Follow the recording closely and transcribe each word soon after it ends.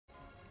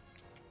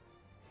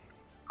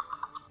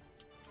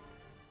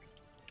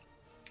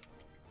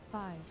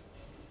5,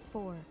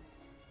 4,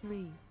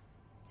 3,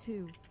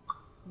 2,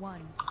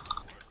 1.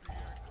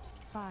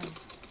 5,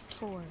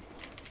 4,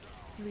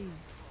 3,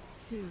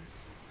 2,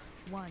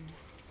 1.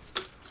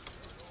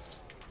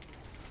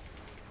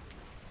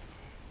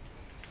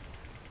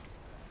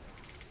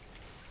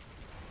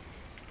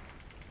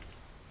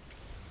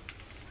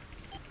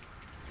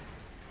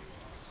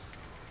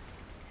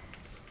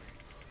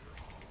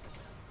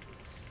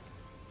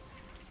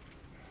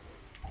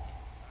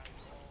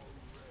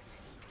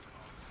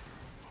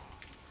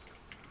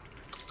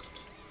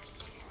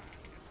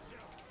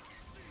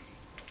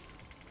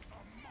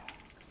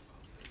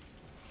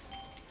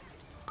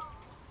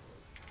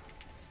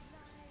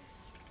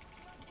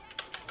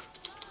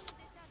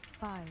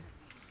 Five,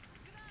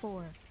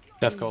 4.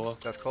 Death Caller.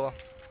 Death Caller.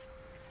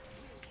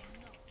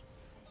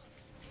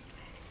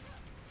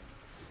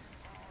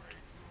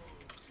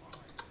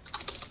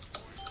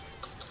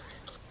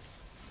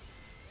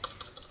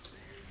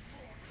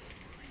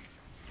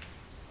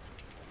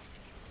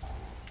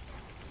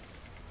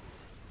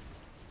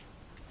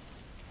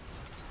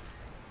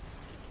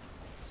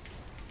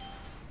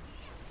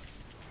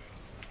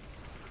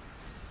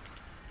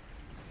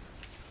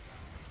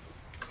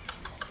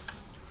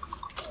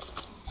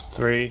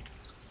 Three,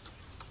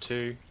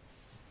 2,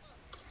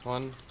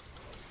 1.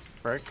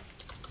 Break.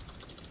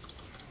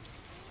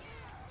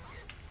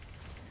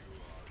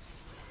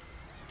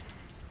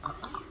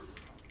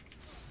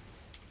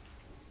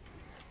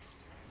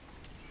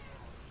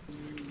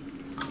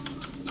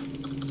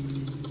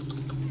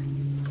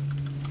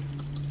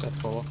 Death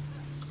Caller.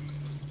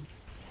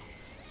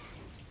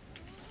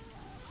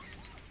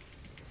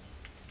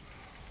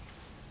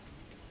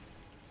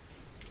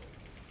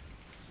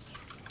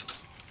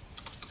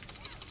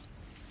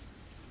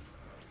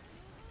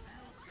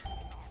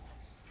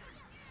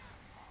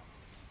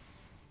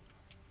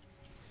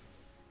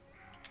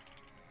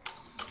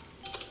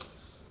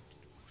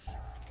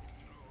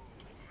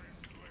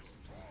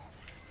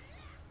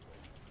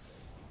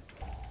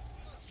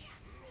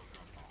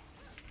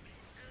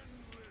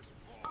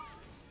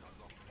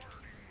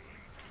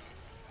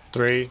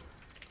 Three,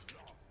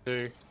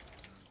 2,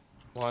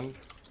 1.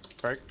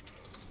 Break.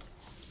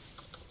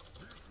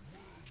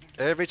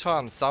 Every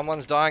time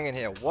someone's dying in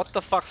here, what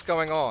the fuck's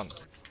going on?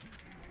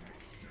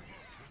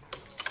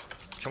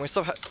 Can we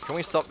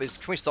stop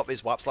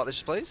these wipes like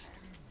this, please?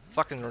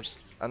 Fucking,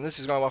 and this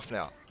is going off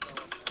now.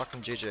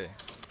 Fucking GG.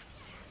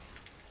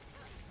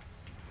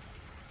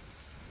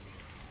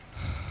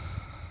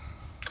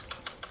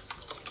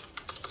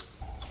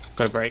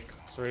 Got a break.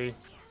 3,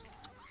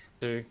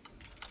 2,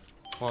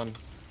 1.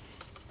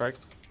 Break.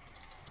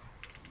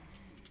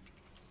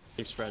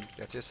 Keep spread.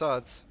 Get to your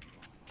sides.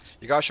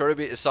 You guys should already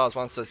be at your sides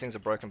once those things are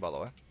broken, by the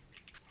way.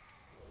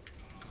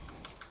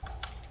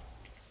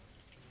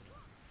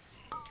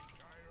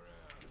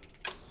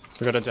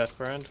 We got a death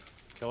brand.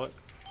 Kill it.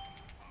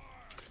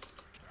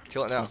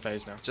 Kill it It's now. in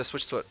phase now. Just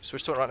switch to it.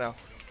 Switch to it right now.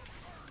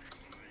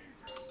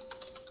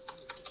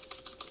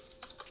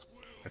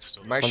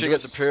 Make sure you get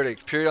some purity.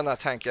 Purity on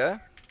that tank, yeah?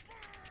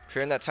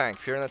 Purity in that tank.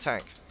 Purity in the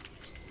tank.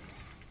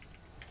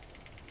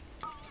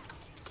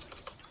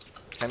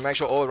 Okay, make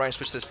sure all range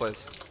switch to this,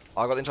 please.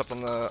 I got the interrupt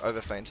on the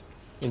overfiend.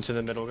 Into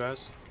the middle,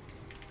 guys.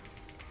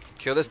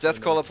 Kill this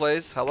death caller,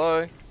 please.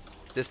 Hello.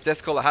 This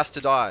death caller has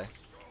to die.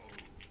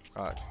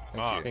 Right.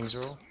 Thank you. Pings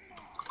roll.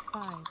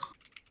 5,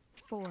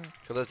 4.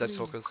 Kill those death 3,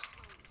 talkers.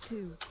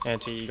 2.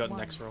 Anti, you got 1.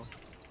 next roll.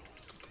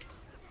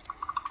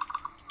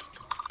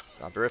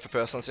 Be ready for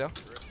personals here.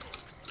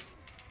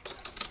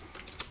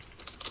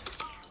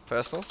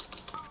 Personals.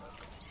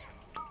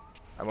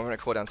 And 1 minute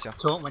cooldowns here.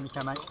 Talk when you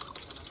can, mate.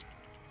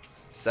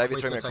 Save your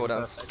Wait 3 for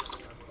minute a second cooldowns. first.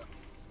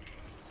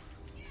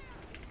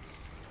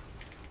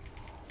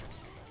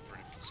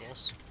 Ready for the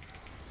sauce.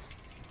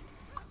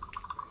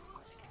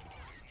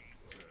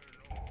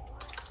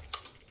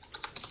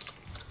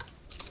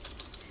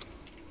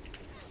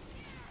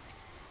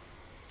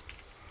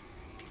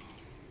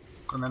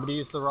 Remember to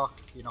use the rock.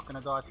 You're not going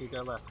to die if you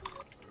go left.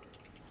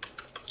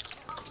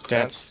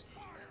 Dance.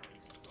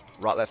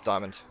 Right, left,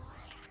 diamond.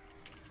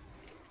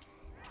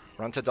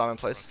 Run to diamond,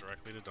 please.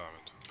 Directly to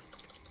diamond.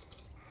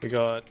 We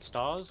got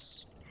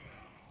stars.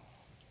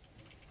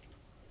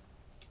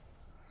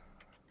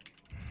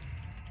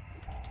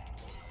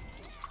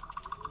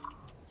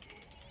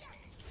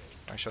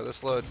 Make sure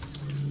this load.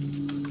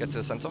 Get to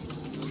the center.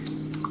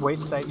 Wait,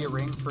 save your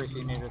ring for if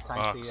you need to tank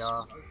Marks.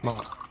 the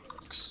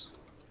Marks.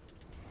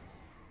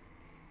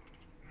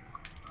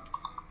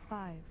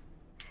 5,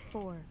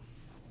 4,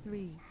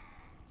 3,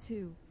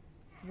 2,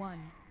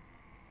 1.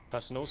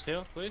 Personals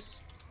here, please.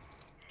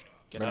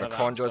 Get out Remember of that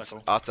conduits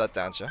circle. after that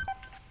dance, yeah?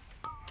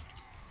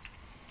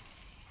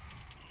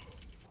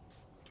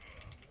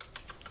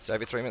 Save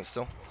your 3 minutes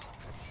still.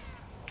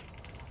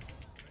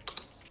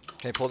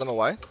 Can you pull them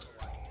away?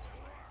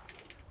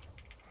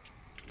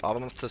 Bob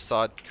them to the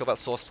side. Kill that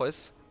source,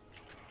 please.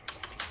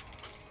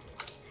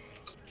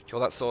 Kill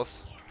that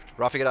source.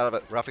 Rafa, get out of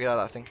it. Rafa, get out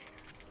of that thing.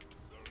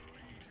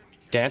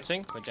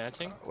 Dancing. We're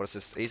dancing. What is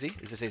this? Easy?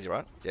 Is this easy,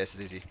 right? Yeah, this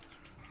is easy.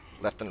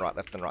 Left and right,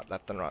 left and right,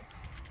 left and right.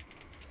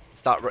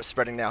 Start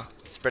spreading now.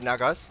 Spread now,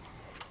 guys.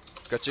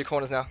 Go 2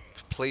 corners now.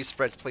 Please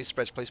spread. Please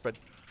spread. Please spread.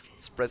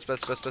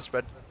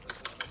 Spread.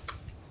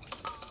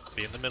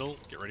 Be in the middle.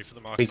 Get ready for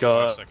the marks. We in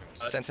got- 5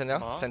 seconds. Center now.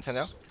 Marks. Center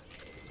now.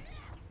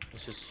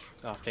 This is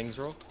things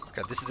roll.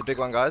 Okay, this is the big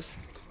one, guys.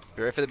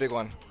 Be ready for the big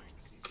one.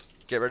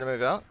 Get ready to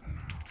move out.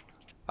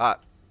 Alright.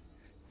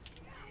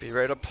 Be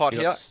ready to pot We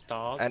here. got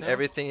stars And now.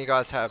 everything you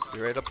guys have. Be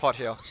ready to pot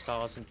here.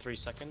 Stars in 3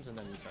 seconds and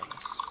then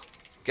Infernals.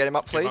 Get him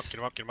up, Get him up, please. get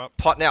him up, get him up.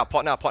 Pot now.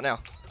 Pot now. Pot now.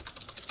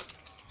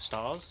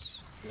 Stars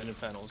and then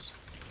Infernals.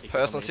 Equal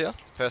Personals here.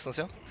 numbers. Personals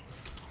here.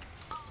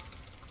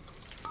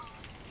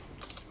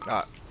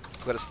 Alright.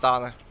 We've got a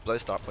star and a blow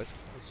star, please.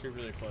 These two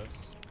really close.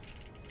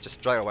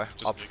 Just drag it away.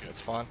 Just Up. dig it. It's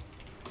fine.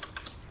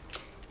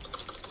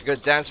 You're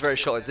gonna dance very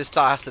shortly. This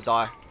star has to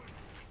die.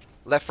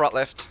 Left, right,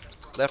 left.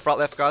 Left, right,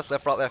 left, guys.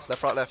 Left, right, left.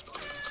 Left, right, left.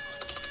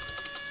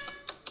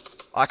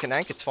 I can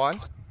ank. It's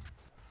fine.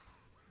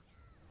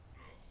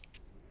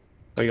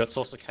 Oh, you got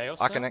Source of Chaos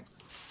I now? can ank.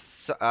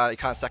 You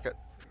can't sack it.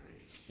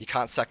 You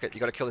can't sack it. You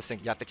gotta kill this thing.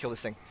 You have to kill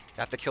this thing. You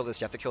have to kill this.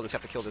 You have to kill this. You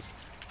have to kill this.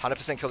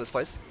 100% kill this,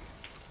 please.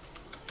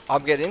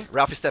 I'm getting in.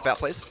 Ralphie, step out,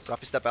 please.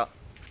 Ralphie, step out.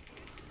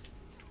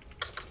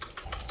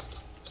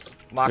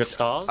 You got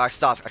stars?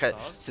 Stars. Okay,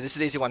 Stars. so this is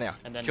the easy one now.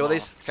 And then Kill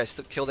these. marks.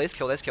 Okay, kill these.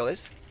 Kill these. Kill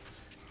these.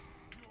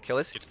 Kill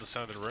these. Get to the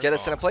center of the room. Get a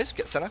center, Marks. please.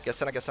 Get center. Get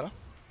center. Get center.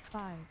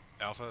 5,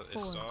 Alpha is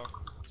 4, star.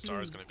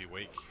 Star is 3, going to be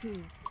weak.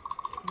 2,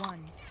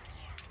 1.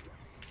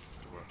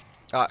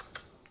 Alright.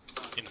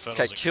 Infernals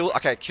Okay, are kill. coming.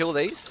 Okay, kill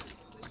these.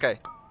 Okay,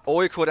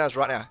 all your cooldowns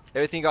right now.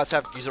 Everything you guys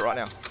have, use it right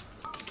now.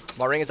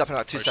 My ring is up in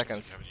like 2 Potions,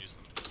 seconds. you haven't used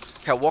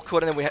them. Okay, what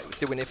cooldown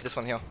do we need for this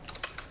one here?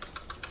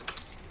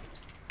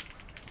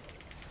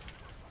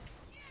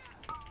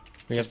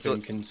 We have Still-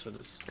 Boomkins for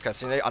this. Okay,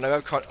 so I know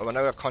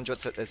we have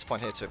conduits at this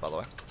point here too, by the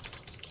way.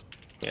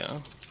 Yeah.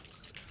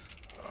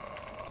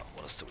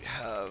 What else do we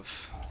have?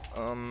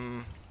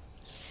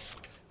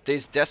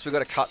 These deaths we got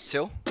to cut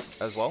till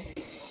as well.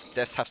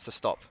 Deaths have to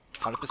stop.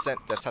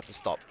 100% deaths have to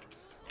stop.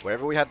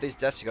 Wherever we have these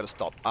deaths, you got to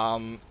stop.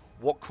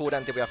 What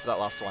cooldown did we have for that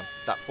last one?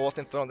 That 4th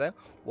infernal there?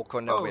 What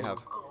cooldown do we have?